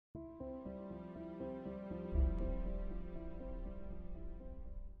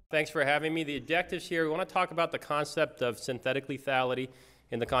Thanks for having me. The objectives here, we want to talk about the concept of synthetic lethality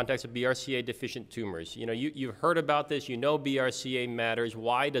in the context of BRCA-deficient tumors. You've heard about this. You know BRCA matters.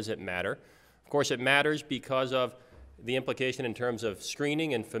 Why does it matter? Of course, it matters because of the implication in terms of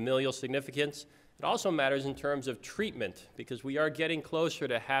screening and familial significance. It also matters in terms of treatment because we are getting closer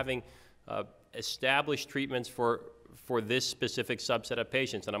to having established treatments for this specific subset of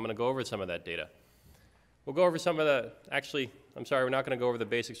patients, and I'm going to go over some of that data. We'll go over some of the, I'm sorry, we're not going to go over the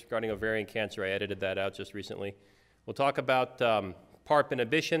basics regarding ovarian cancer. I edited that out just recently. We'll talk about PARP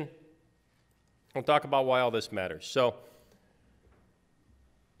inhibition. We'll talk about why all this matters. So,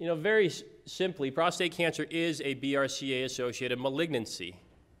 very simply, prostate cancer is a BRCA-associated malignancy,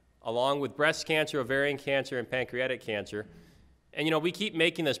 along with breast cancer, ovarian cancer, and pancreatic cancer. And we keep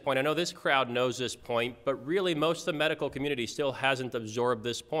making this point. I know this crowd knows this point, but really most of the medical community still hasn't absorbed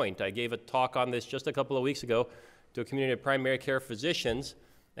this point. I gave a talk on this just a couple of weeks ago to a community of primary care physicians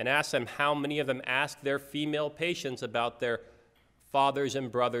and asked them how many of them ask their female patients about their fathers and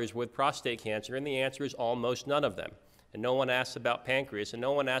brothers with prostate cancer, and the answer is almost none of them. And no one asks about pancreas, and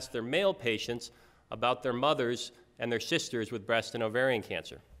no one asks their male patients about their mothers and their sisters with breast and ovarian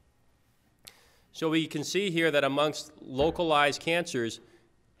cancer. So we can see here that amongst localized cancers,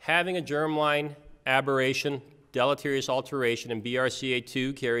 having a germline aberration, deleterious alteration in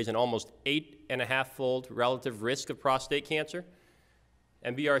BRCA2 carries an almost 8.5-fold relative risk of prostate cancer,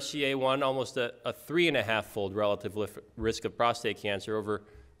 and BRCA1 almost a 3.5-fold relative risk of prostate cancer over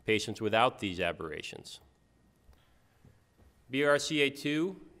patients without these aberrations.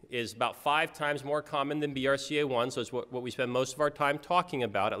 BRCA2 is about 5 times more common than BRCA1, so it's what we spend most of our time talking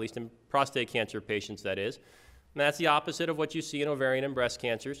about, at least in prostate cancer patients, that is. And that's the opposite of what you see in ovarian and breast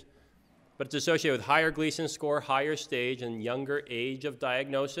cancers. But it's associated with higher Gleason score, higher stage, and younger age of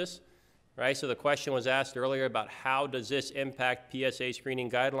diagnosis, right? So the question was asked earlier about how does this impact PSA screening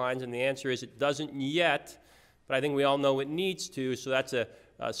guidelines, and the answer is it doesn't yet, but I think we all know it needs to, so that's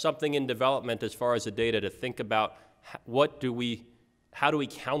something in development as far as the data to think about how do we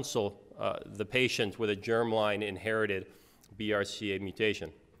counsel the patient with a germline inherited BRCA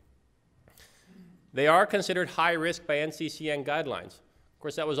mutation. They are considered high risk by NCCN guidelines. Of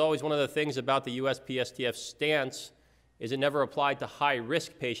course, that was always one of the things about the USPSTF stance, is it never applied to high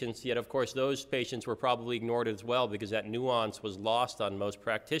risk patients, yet of course those patients were probably ignored as well because that nuance was lost on most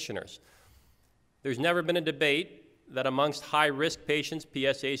practitioners. There's never been a debate that amongst high risk patients,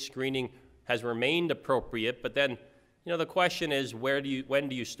 PSA screening has remained appropriate, but then the question is, when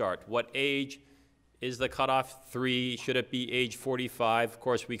do you start? What age? Is the cutoff 3? Should it be age 45? Of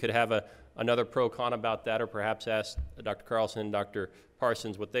course, we could have another pro-con about that, or perhaps ask Dr. Carlson and Dr.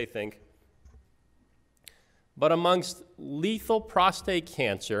 Parsons what they think. But amongst lethal prostate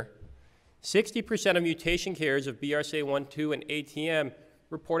cancer, 60% of mutation carriers of BRCA1, 2, and ATM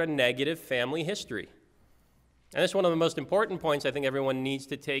report a negative family history. And this is one of the most important points I think everyone needs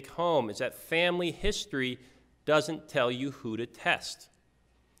to take home, is that family history doesn't tell you who to test,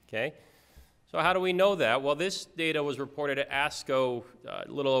 okay? So how do we know that? Well, this data was reported at ASCO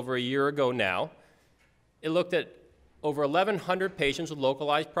a little over a year ago now. It looked at over 1,100 patients with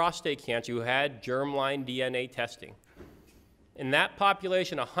localized prostate cancer who had germline DNA testing. In that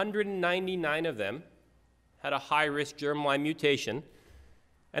population, 199 of them had a high-risk germline mutation.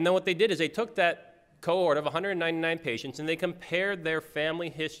 And then what they did is they took that cohort of 199 patients and they compared their family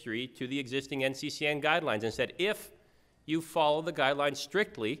history to the existing NCCN guidelines and said, if you follow the guidelines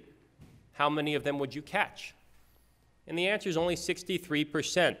strictly, how many of them would you catch? And the answer is only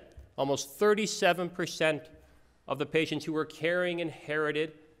 63%. Almost 37% of the patients who were carrying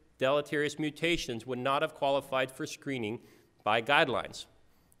inherited deleterious mutations would not have qualified for screening by guidelines.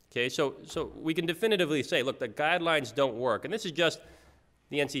 Okay, so we can definitively say, look, the guidelines don't work. And this is just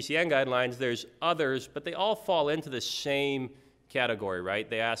the NCCN guidelines. There's others, but they all fall into the same category, right?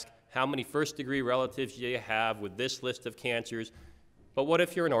 They ask, how many first-degree relatives do you have with this list of cancers? But what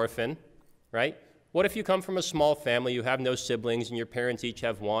if you're an orphan, right? What if you come from a small family, you have no siblings, and your parents each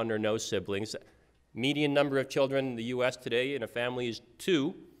have 1 or no siblings? Median number of children in the US today in a family is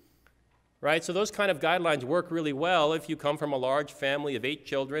 2, right? So those kind of guidelines work really well if you come from a large family of 8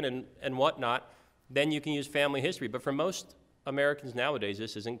 children and whatnot, then you can use family history. But for most Americans nowadays,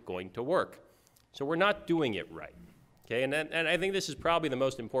 this isn't going to work. So we're not doing it right, okay? And I think this is probably the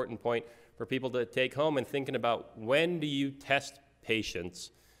most important point for people to take home and thinking about, when do you test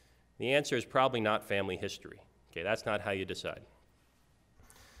patients? The answer is probably not family history, okay? That's not how you decide.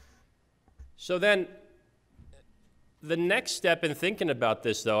 So then, the next step in thinking about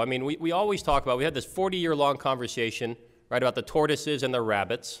this, though, I mean, we always talk about, we had this 40-year-long conversation, right, about the tortoises and the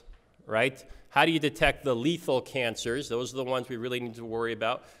rabbits, right? How do you detect the lethal cancers? Those are the ones we really need to worry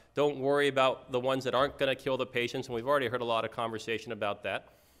about. Don't worry about the ones that aren't going to kill the patients, and we've already heard a lot of conversation about that.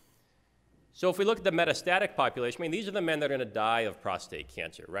 So if we look at the metastatic population, I mean, these are the men that are going to die of prostate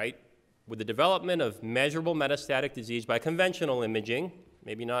cancer, right? With the development of measurable metastatic disease by conventional imaging,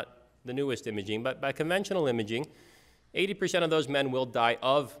 maybe not the newest imaging, but by conventional imaging, 80% of those men will die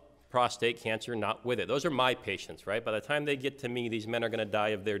of prostate cancer, not with it. Those are my patients, right? By the time they get to me, these men are going to die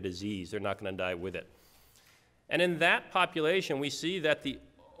of their disease. They're not going to die with it. And in that population, we see that the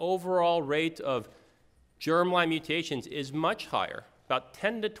overall rate of germline mutations is much higher. About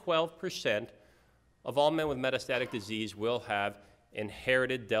 10 to 12% of all men with metastatic disease will have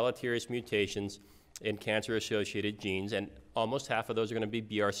inherited deleterious mutations in cancer-associated genes, and almost half of those are going to be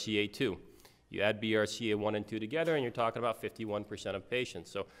BRCA2. You add BRCA1 and 2 together, and you're talking about 51% of patients.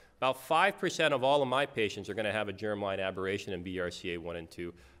 So about 5% of all of my patients are going to have a germline aberration in BRCA1 and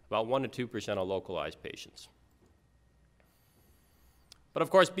 2. About 1 to 2% of localized patients. But of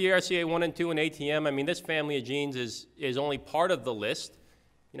course, BRCA1 and 2 and ATM, I mean, this family of genes is only part of the list.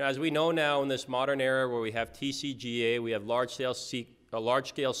 You know, as we know now in this modern era where we have TCGA, we have large-scale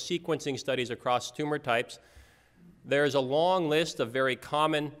sequencing studies across tumor types, there's a long list of very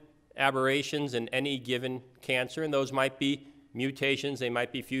common aberrations in any given cancer, and those might be mutations, they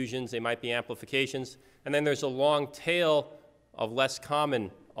might be fusions, they might be amplifications, and then there's a long tail of less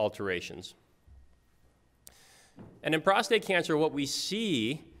common alterations. And in prostate cancer, what we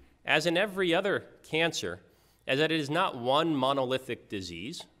see, as in every other cancer, is that it is not one monolithic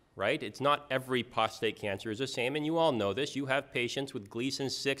disease, right? It's not every prostate cancer is the same, and you all know this. You have patients with Gleason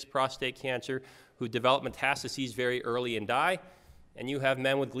 6 prostate cancer who develop metastases very early and die, and you have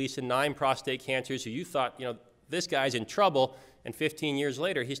men with Gleason 9 prostate cancers who you thought, you know, this guy's in trouble, and 15 years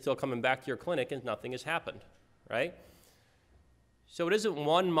later, he's still coming back to your clinic and nothing has happened, right? So it isn't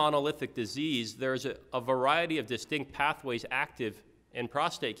one monolithic disease. There's a variety of distinct pathways active in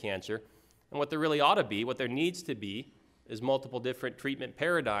prostate cancer. And what there really ought to be, what there needs to be, is multiple different treatment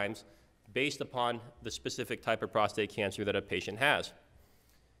paradigms based upon the specific type of prostate cancer that a patient has.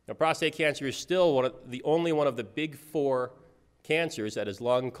 Now, prostate cancer is still the only one of the big four cancers, that is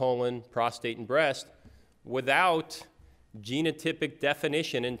lung, colon, prostate, and breast, without genotypic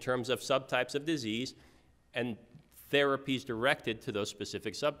definition in terms of subtypes of disease and therapies directed to those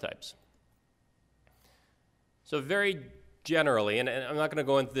specific subtypes. So very generally, and I'm not going to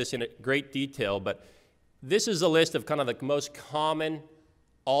go into this in great detail, but this is a list of kind of the most common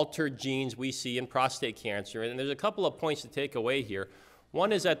altered genes we see in prostate cancer, and there's a couple of points to take away here.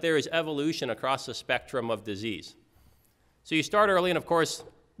 One is that there is evolution across the spectrum of disease. So you start early, and of course,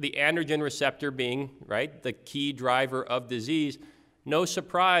 the androgen receptor being, right, the key driver of disease. No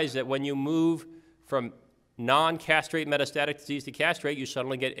surprise that when you move from non-castrate metastatic disease to castrate, you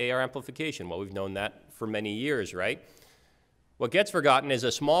suddenly get AR amplification. Well, we've known that for many years, right? What gets forgotten is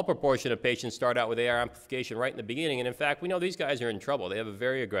a small proportion of patients start out with AR amplification right in the beginning, and in fact, we know these guys are in trouble. They have a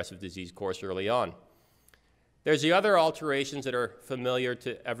very aggressive disease course early on. There's the other alterations that are familiar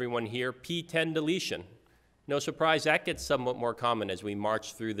to everyone here, P10 deletion. No surprise, that gets somewhat more common as we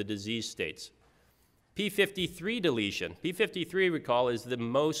march through the disease states. P53 deletion. P53, recall, is the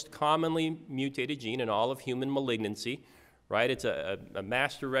most commonly mutated gene in all of human malignancy, right? It's a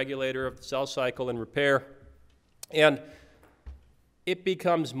master regulator of the cell cycle and repair. And it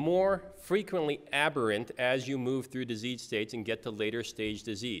becomes more frequently aberrant as you move through disease states and get to later stage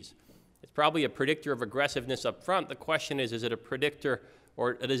disease. It's probably a predictor of aggressiveness up front. The question is it a predictor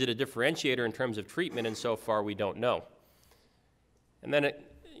or is it a differentiator in terms of treatment? And so far, we don't know. And then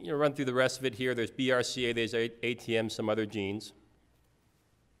run through the rest of it here. There's BRCA, there's ATM, some other genes.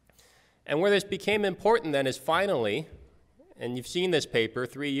 And where this became important then is finally, and you've seen this paper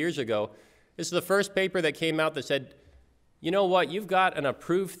 3 years ago, this is the first paper that came out that said, you know what, you've got an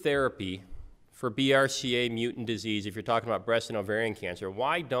approved therapy for BRCA mutant disease if you're talking about breast and ovarian cancer.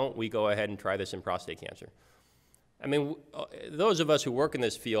 Why don't we go ahead and try this in prostate cancer? I mean, those of us who work in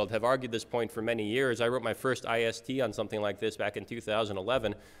this field have argued this point for many years. I wrote my first IST on something like this back in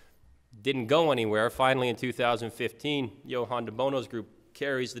 2011. Didn't go anywhere. Finally, in 2015, Johan de Bono's group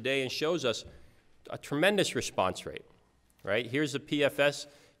carries the day and shows us a tremendous response rate, right? Here's the PFS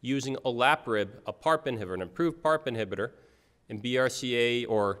using olaparib, a PARP inhibitor, an approved PARP inhibitor in BRCA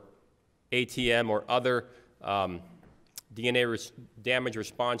or ATM or other DNA damage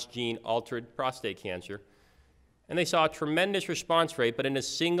response gene altered prostate cancer. And they saw a tremendous response rate, but in a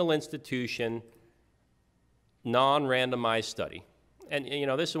single institution, non-randomized study. And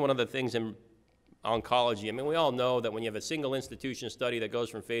this is one of the things in oncology. I mean, we all know that when you have a single institution study that goes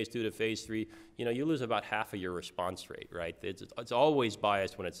from phase 2 to phase 3, you lose about half of your response rate, right? It's always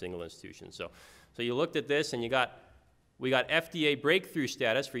biased when it's single institution. So you looked at this and you got We got FDA breakthrough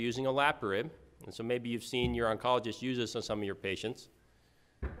status for using olaparib, and so maybe you've seen your oncologist use this on some of your patients.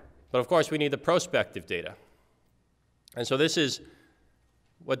 But of course, we need the prospective data. And so this is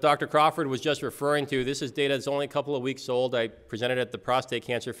what Dr. Crawford was just referring to. This is data that's only a couple of weeks old. I presented at the Prostate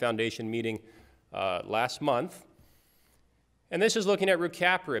Cancer Foundation meeting last month. And this is looking at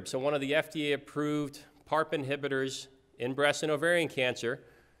rucaparib, so one of the FDA-approved PARP inhibitors in breast and ovarian cancer.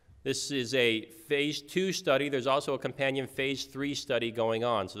 This is a phase 2 study. There's also a companion phase 3 study going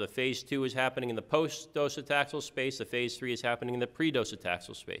on. So the phase 2 is happening in the post-docetaxel space. The phase 3 is happening in the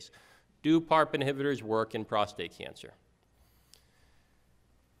pre-docetaxel space. Do PARP inhibitors work in prostate cancer?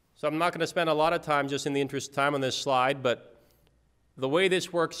 So I'm not going to spend a lot of time just in the interest of time on this slide, but the way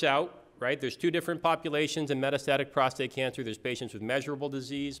this works out, right, there's two different populations in metastatic prostate cancer. There's patients with measurable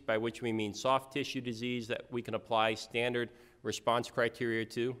disease, by which we mean soft tissue disease that we can apply standard response criteria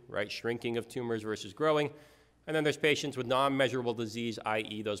to, right, shrinking of tumors versus growing. And then there's patients with non-measurable disease,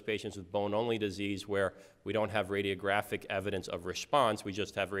 i.e. those patients with bone-only disease where we don't have radiographic evidence of response, we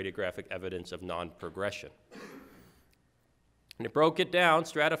just have radiographic evidence of non-progression. And it broke it down,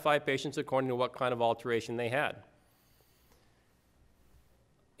 stratified patients according to what kind of alteration they had.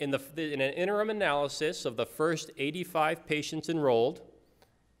 In an interim analysis of the first 85 patients enrolled,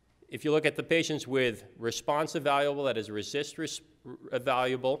 if you look at the patients with response evaluable, that is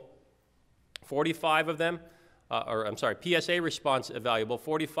evaluable, 45 of them, PSA response evaluable,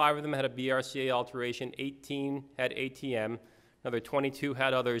 45 of them had a BRCA alteration, 18 had ATM, another 22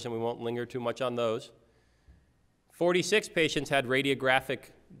 had others, and we won't linger too much on those. 46 patients had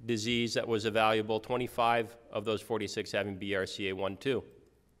radiographic disease that was evaluable, 25 of those 46 having BRCA1/2.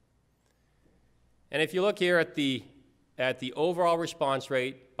 And if you look here at the overall response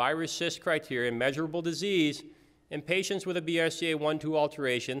rate by RECIST criteria, measurable disease, in patients with a BRCA1/2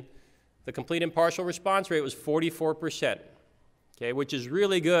 alteration, the complete and partial response rate was 44%, okay, which is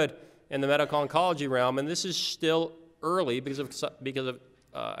really good in the medical oncology realm, and this is still early because of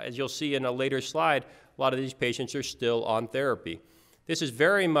as you'll see in a later slide, a lot of these patients are still on therapy. This is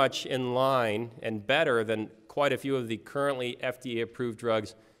very much in line and better than quite a few of the currently FDA-approved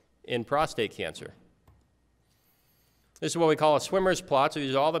drugs in prostate cancer. This is what we call a swimmer's plot. So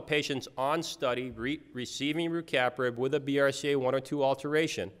these are all the patients on study receiving rucaparib with a BRCA1 or 2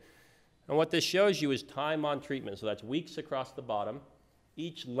 alteration. And what this shows you is time on treatment. So that's weeks across the bottom.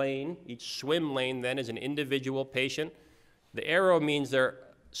 Each lane, each swim lane then is an individual patient. The arrow means they're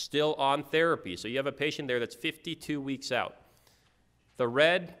still on therapy. So you have a patient there that's 52 weeks out. The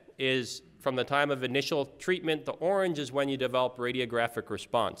red is from the time of initial treatment. The orange is when you develop radiographic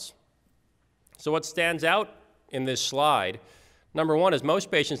response. So what stands out in this slide, number one, is most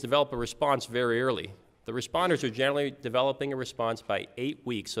patients develop a response very early. The responders are generally developing a response by 8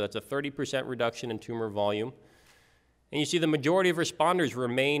 weeks, so that's a 30% reduction in tumor volume. And you see the majority of responders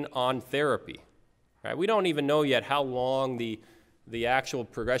remain on therapy. Right? We don't even know yet how long the actual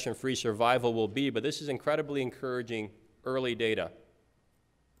progression-free survival will be, but this is incredibly encouraging early data.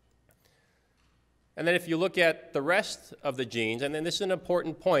 And then if you look at the rest of the genes, and then this is an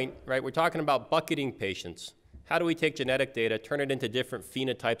important point, right? We're talking about bucketing patients. How do we take genetic data, turn it into different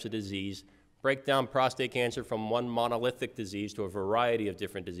phenotypes of disease, break down prostate cancer from one monolithic disease to a variety of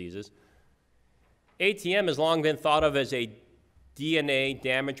different diseases? ATM has long been thought of as a DNA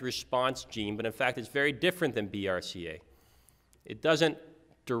damage response gene, but in fact it's very different than BRCA. It doesn't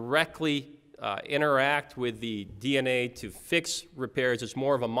directly interact with the DNA to fix repairs. It's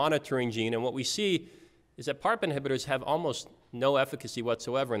more of a monitoring gene, and what we see is that PARP inhibitors have almost no efficacy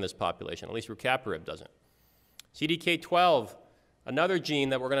whatsoever in this population, at least rucaparib doesn't. CDK12, another gene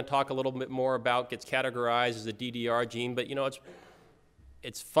that we're going to talk a little bit more about, gets categorized as a DDR gene, but you know,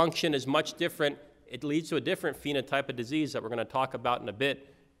 its function is much different. It leads to a different phenotype of disease that we're going to talk about in a bit.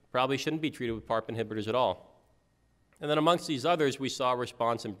 Probably shouldn't be treated with PARP inhibitors at all. And then amongst these others, we saw a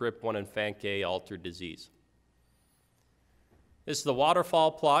response in BRIP1 and FANK-A altered disease. This is the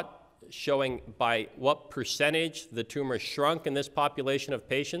waterfall plot showing by what percentage the tumor shrunk in this population of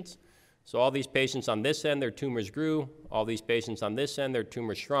patients. So all these patients on this end, their tumors grew. All these patients on this end, their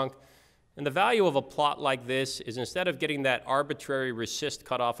tumors shrunk. And the value of a plot like this is instead of getting that arbitrary RECIST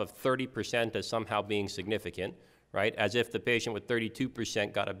cutoff of 30% as somehow being significant, right, as if the patient with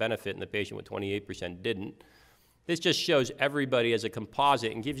 32% got a benefit and the patient with 28% didn't, this just shows everybody as a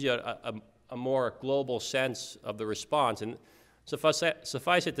composite and gives you a more global sense of the response. And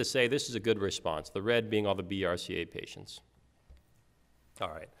suffice it to say, this is a good response, the red being all the BRCA patients. All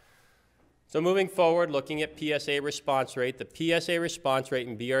right. So moving forward, looking at PSA response rate, the PSA response rate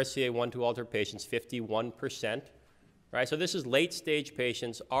in BRCA1/2 altered patients, 51%. right? So this is late-stage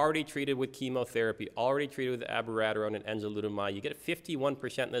patients already treated with chemotherapy, already treated with abiraterone and enzalutamide. You get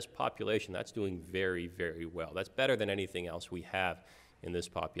 51% in this population. That's doing very, very well. That's better than anything else we have in this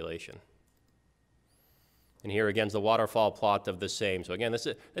population. And here again is the waterfall plot of the same. So again, this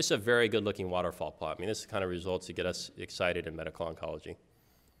is a very good-looking waterfall plot. I mean, this is the kind of results that get us excited in medical oncology.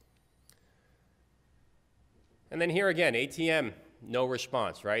 And then here again, ATM, no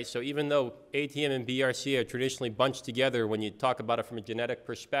response, right? So even though ATM and BRCA are traditionally bunched together when you talk about it from a genetic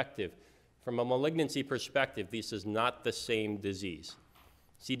perspective, from a malignancy perspective, this is not the same disease.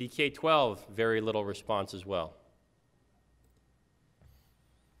 CDK12, very little response as well.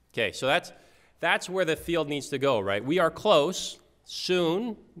 Okay, so that's where the field needs to go, right? We are close.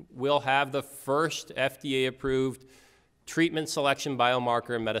 Soon, we'll have the first FDA-approved treatment selection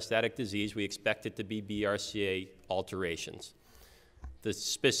biomarker in metastatic disease. We expect it to be BRCA alterations. The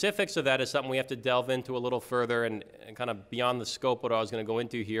specifics of that is something we have to delve into a little further and kind of beyond the scope of what I was going to go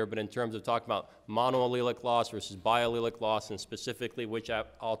into here, but in terms of talking about monoallelic loss versus biallelic loss and specifically which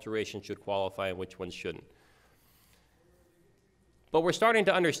alteration should qualify and which ones shouldn't. But we're starting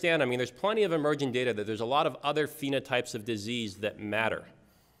to understand, I mean, there's plenty of emerging data that there's a lot of other phenotypes of disease that matter.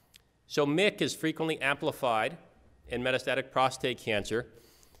 So MYC is frequently amplified in metastatic prostate cancer,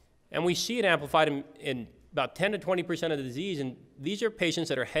 and we see it amplified in about 10 to 20% of the disease, and these are patients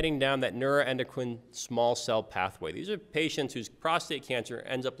that are heading down that neuroendocrine small cell pathway. These are patients whose prostate cancer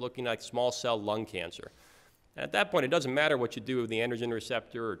ends up looking like small cell lung cancer. And at that point, it doesn't matter what you do with the androgen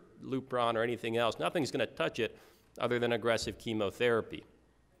receptor or Lupron or anything else. Nothing's going to touch it other than aggressive chemotherapy.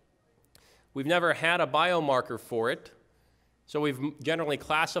 We've never had a biomarker for it, so we've generally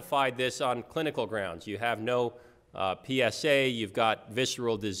classified this on clinical grounds. You have no PSA, you've got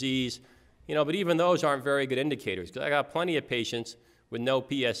visceral disease, but even those aren't very good indicators, because I got plenty of patients with no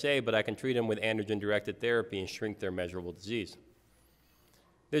PSA, but I can treat them with androgen-directed therapy and shrink their measurable disease.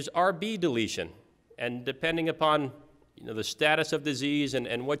 There's RB deletion, and depending upon the status of disease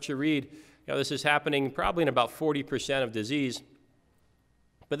and what you read, this is happening probably in about 40% of disease.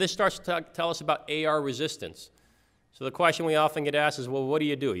 But this starts to tell us about AR resistance. So the question we often get asked is, well, what do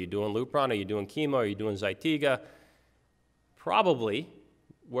you do? Are you doing Lupron? Are you doing chemo? Are you doing Zytiga? Probably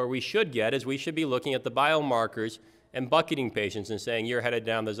where we should get is we should be looking at the biomarkers and bucketing patients and saying, you're headed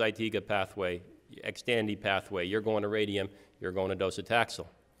down the Zytiga pathway, Xtandi pathway, you're going to radium, you're going to docetaxel.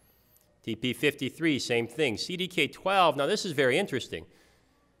 TP53, same thing. CDK12, now this is very interesting.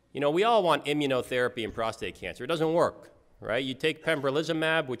 We all want immunotherapy in prostate cancer. It doesn't work, right? You take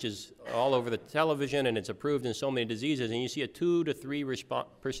pembrolizumab, which is all over the television and it's approved in so many diseases, and you see a 2 to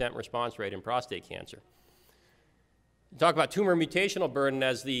 3% response rate in prostate cancer. You talk about tumor mutational burden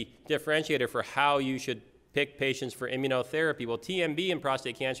as the differentiator for how you should pick patients for immunotherapy. Well, TMB in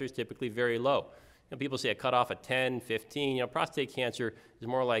prostate cancer is typically very low. People say a cutoff of 10, 15. Prostate cancer is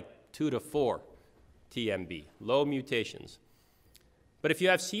more like 2 to 4 TMB, low mutations. But if you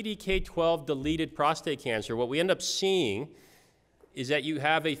have CDK12 deleted prostate cancer, what we end up seeing is that you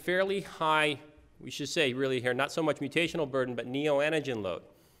have a fairly high, we should say really here, not so much mutational burden, but neoantigen load.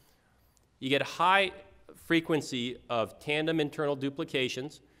 You get a high frequency of tandem internal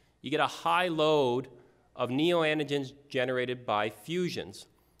duplications. You get a high load of neoantigens generated by fusions.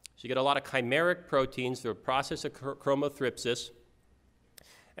 So you get a lot of chimeric proteins through a process of chromothripsis,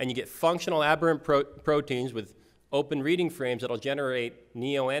 and you get functional aberrant proteins with open reading frames that will generate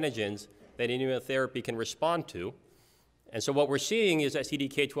neoantigens that immunotherapy can respond to. And so what we're seeing is that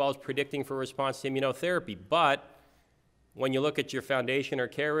CDK12 is predicting for response to immunotherapy. But when you look at your foundation or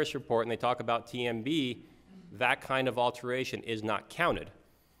care risk report and they talk about TMB, that kind of alteration is not counted.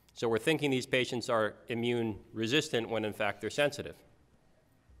 So we're thinking these patients are immune resistant when in fact they're sensitive.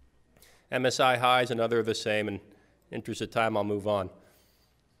 MSI highs, another of the same, and in the interest of time, I'll move on.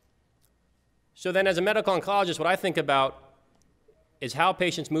 So then as a medical oncologist, what I think about is how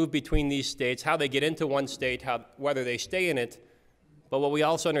patients move between these states, how they get into one state, whether they stay in it. But what we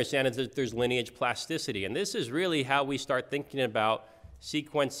also understand is that there's lineage plasticity. And this is really how we start thinking about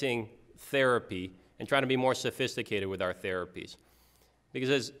sequencing therapy and trying to be more sophisticated with our therapies. Because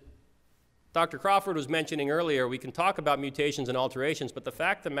as Dr. Crawford was mentioning earlier, we can talk about mutations and alterations, but the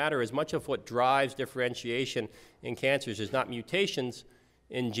fact of the matter is much of what drives differentiation in cancers is not mutations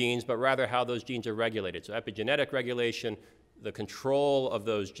in genes, but rather how those genes are regulated. So epigenetic regulation, the control of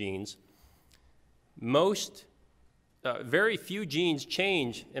those genes. Very few genes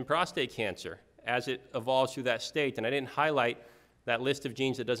change in prostate cancer as it evolves through that state. And I didn't highlight that list of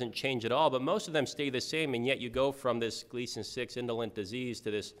genes that doesn't change at all, but most of them stay the same, and yet you go from this Gleason 6 indolent disease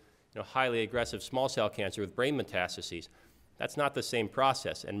to this highly aggressive small cell cancer with brain metastases. That's not the same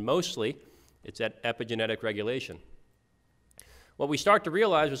process, and mostly it's at epigenetic regulation. What we start to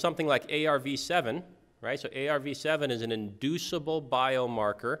realize was something like ARV7, right? So ARV7 is an inducible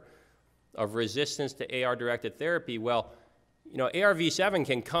biomarker of resistance to AR-directed therapy. Well, you know, ARV7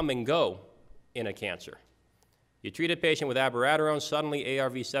 can come and go in a cancer. You treat a patient with abiraterone, suddenly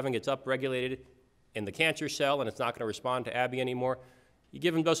ARV7 gets upregulated in the cancer cell and it's not going to respond to ABI anymore. You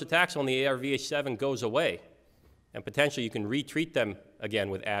give them docetaxel and the ARV7 goes away, and potentially you can retreat them again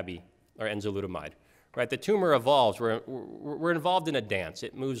with ABI or enzalutamide. Right? The tumor evolves. We're involved in a dance.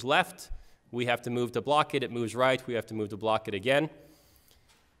 It moves left, we have to move to block it. It moves right, we have to move to block it again.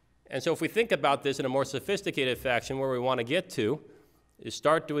 And so if we think about this in a more sophisticated fashion, where we want to get to is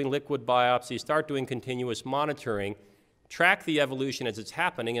start doing liquid biopsy, start doing continuous monitoring, track the evolution as it's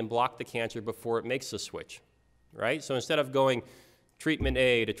happening, and block the cancer before it makes the switch, right? So instead of going treatment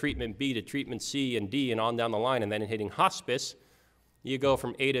A to treatment B to treatment C and D and on down the line and then hitting hospice, you go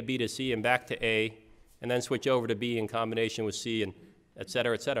from A to B to C and back to A, and then switch over to B in combination with C, and et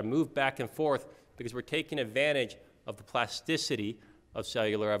cetera, et cetera. Move back and forth because we're taking advantage of the plasticity of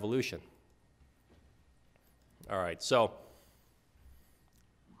cellular evolution. All right, so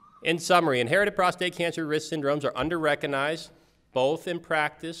in summary, inherited prostate cancer risk syndromes are under-recognized, both in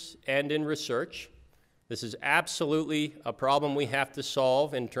practice and in research. This is absolutely a problem we have to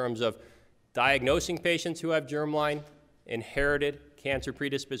solve in terms of diagnosing patients who have germline inherited cancer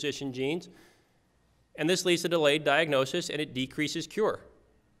predisposition genes. And this leads to delayed diagnosis, and it decreases cure,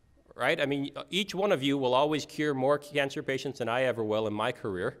 right? I mean, each one of you will always cure more cancer patients than I ever will in my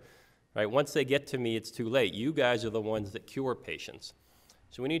career, right? Once they get to me, it's too late. You guys are the ones that cure patients.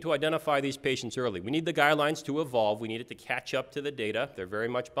 So we need to identify these patients early. We need the guidelines to evolve. We need it to catch up to the data. They're very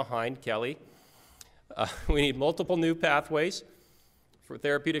much behind, Kelly. We need multiple new pathways for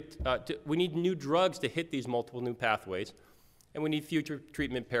therapeutic. We need new drugs to hit these multiple new pathways. And we need future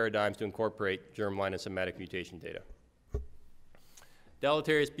treatment paradigms to incorporate germline and somatic mutation data.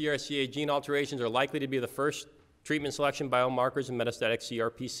 Deleterious BRCA gene alterations are likely to be the first treatment selection biomarkers in metastatic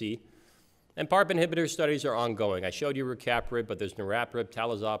CRPC. And PARP inhibitor studies are ongoing. I showed you rucaparib, but there's niraparib,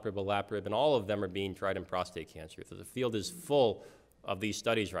 talazoparib, olaparib, and all of them are being tried in prostate cancer. So the field is full of these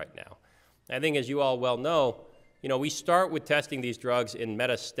studies right now. I think, as you all well know, we start with testing these drugs in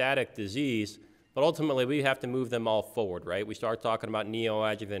metastatic disease, but ultimately we have to move them all forward, right? We start talking about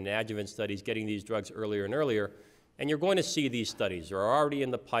neoadjuvant and adjuvant studies, getting these drugs earlier and earlier, and you're going to see these studies. They're already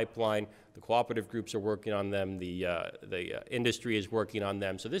in the pipeline. The cooperative groups are working on them. The industry is working on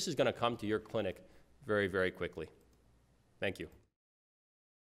them. So this is going to come to your clinic very, very quickly. Thank you.